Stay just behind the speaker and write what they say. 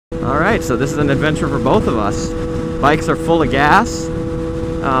Alright, so this is an adventure for both of us. Bikes are full of gas.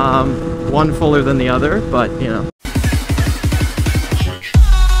 One fuller than the other, but you know.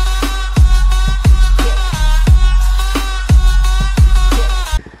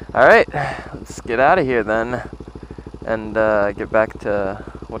 Alright, let's get out of here then. And get back to,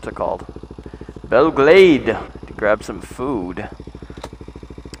 what's it called? Belglade, to grab some food.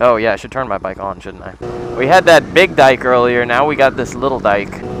 Oh yeah, I should turn my bike on, shouldn't I? We had that big dike earlier, now we got this little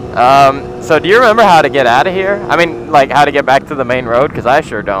dike. So do you remember how to get out of here? I mean, like, how to get back to the main road? Because I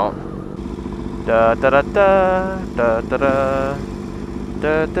sure don't. Da da da da da da da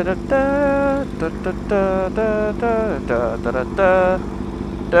da da da da da da da da da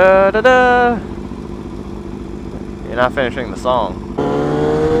da da da. You're not finishing the song.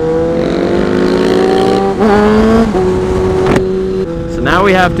 So now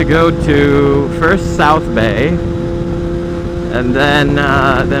we have to go to first South Bay, and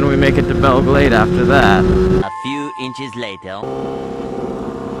then we make it to Belglade after that. A few inches later.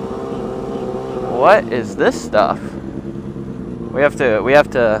 What is this stuff? We have to.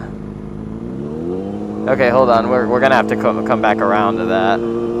 Okay, hold on. We're gonna have to come back around to that.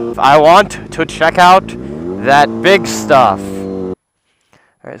 I want to check out that big stuff.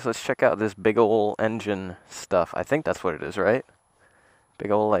 Alright, so let's check out this big ol' engine stuff. I think that's what it is, right?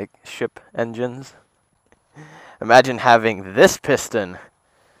 Big ol' like ship engines. Imagine having this piston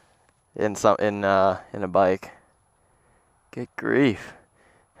in a bike. Good grief.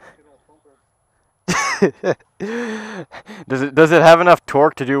 Does it have enough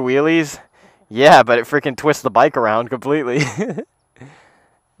torque to do wheelies? Yeah, but it freaking twists the bike around completely.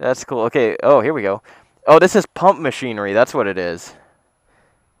 That's cool. Okay, oh, here we go. Oh, this is pump machinery. That's what it is.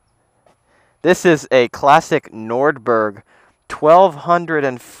 This is a classic Nordberg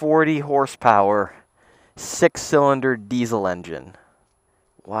 1240 horsepower 6-cylinder diesel engine.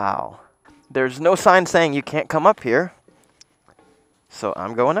 Wow. There's no sign saying you can't come up here. So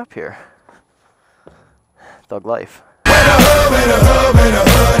I'm going up here. Thug life.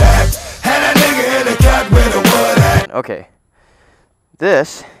 Okay.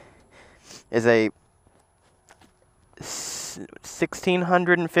 This is a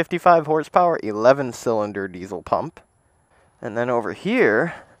 1655 horsepower 11-cylinder diesel pump. And then over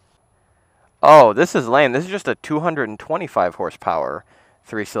here, oh, this is lame. This is just a 225 horsepower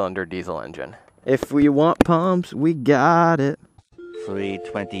 3-cylinder diesel engine. If we want pumps, we got it.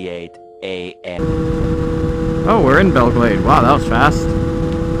 3:28 a.m. Oh, we're in Belglade. Wow, that was fast.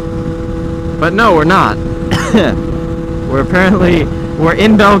 But no, we're not. We're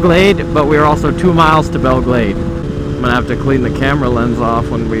in Belglade, but we're also 2 miles to Belglade. I'm gonna have to clean the camera lens off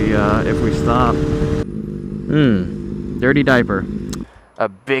when we, if we stop. Dirty diaper. A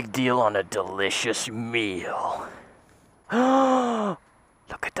big deal on a delicious meal.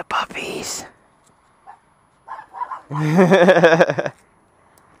 Look at the puppies.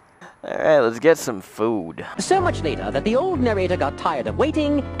 Alright, let's get some food. So much later that the old narrator got tired of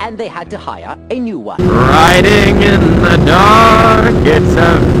waiting and they had to hire a new one. Riding in the dark, it's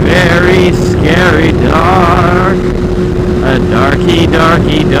a very scary dark. A darky,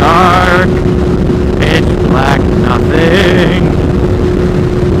 darky, dark. Pitch black, nothing.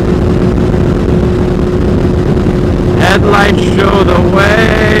 Headlights show the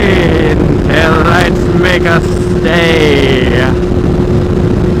way, and taillights make us stay.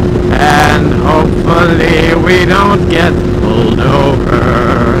 And hopefully we don't get pulled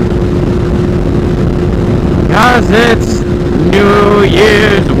over. 'Cause it's New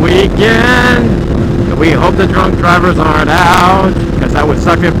Year's weekend. We hope the drunk drivers aren't out, 'cause that would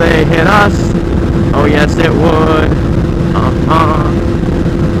suck if they hit us. Oh yes it would.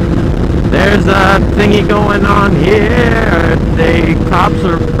 There's a thingy going on here. The cops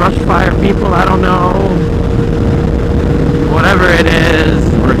or brush fire people, I don't know. Whatever it is,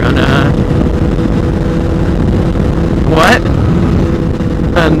 we're gonna... What?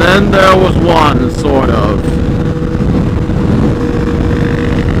 And then there was one, sort of.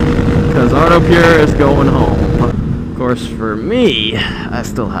 Because Artopure is going home. Of course, for me, I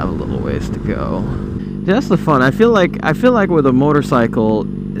still have a little ways to go. That's the fun. I feel like with a motorcycle,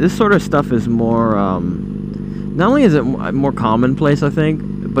 this sort of stuff is more, not only is it more commonplace, I think,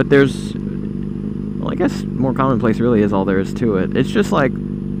 but there's, well, I guess more commonplace really is all there is to it. It's just like,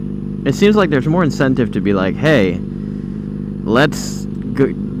 it seems like there's more incentive to be like, hey, let's go,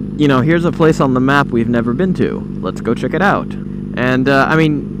 you know, here's a place on the map we've never been to. Let's go check it out. And, I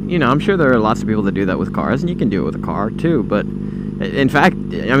mean, you know, I'm sure there are lots of people that do that with cars, and you can do it with a car too, but in fact,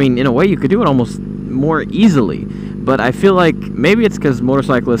 I mean, in a way you could do it almost more easily. But I feel like maybe it's because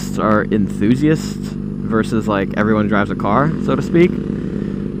motorcyclists are enthusiasts versus like everyone drives a car, so to speak.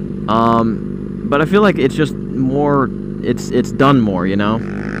 But I feel like it's just more, it's done more, you know?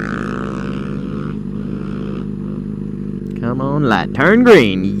 Come on, light, turn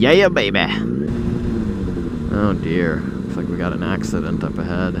green, yeah, baby. Oh dear, looks like we got an accident up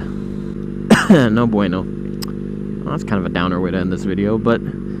ahead. No bueno. Well, that's kind of a downer way to end this video, but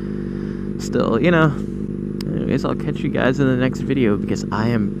still, you know. Anyways, I'll catch you guys in the next video because I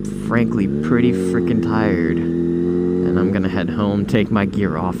am frankly pretty freaking tired. And I'm gonna head home, take my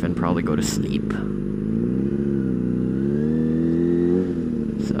gear off, and probably go to sleep.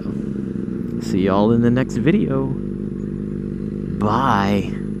 So, see y'all in the next video.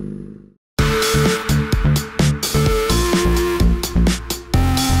 Bye.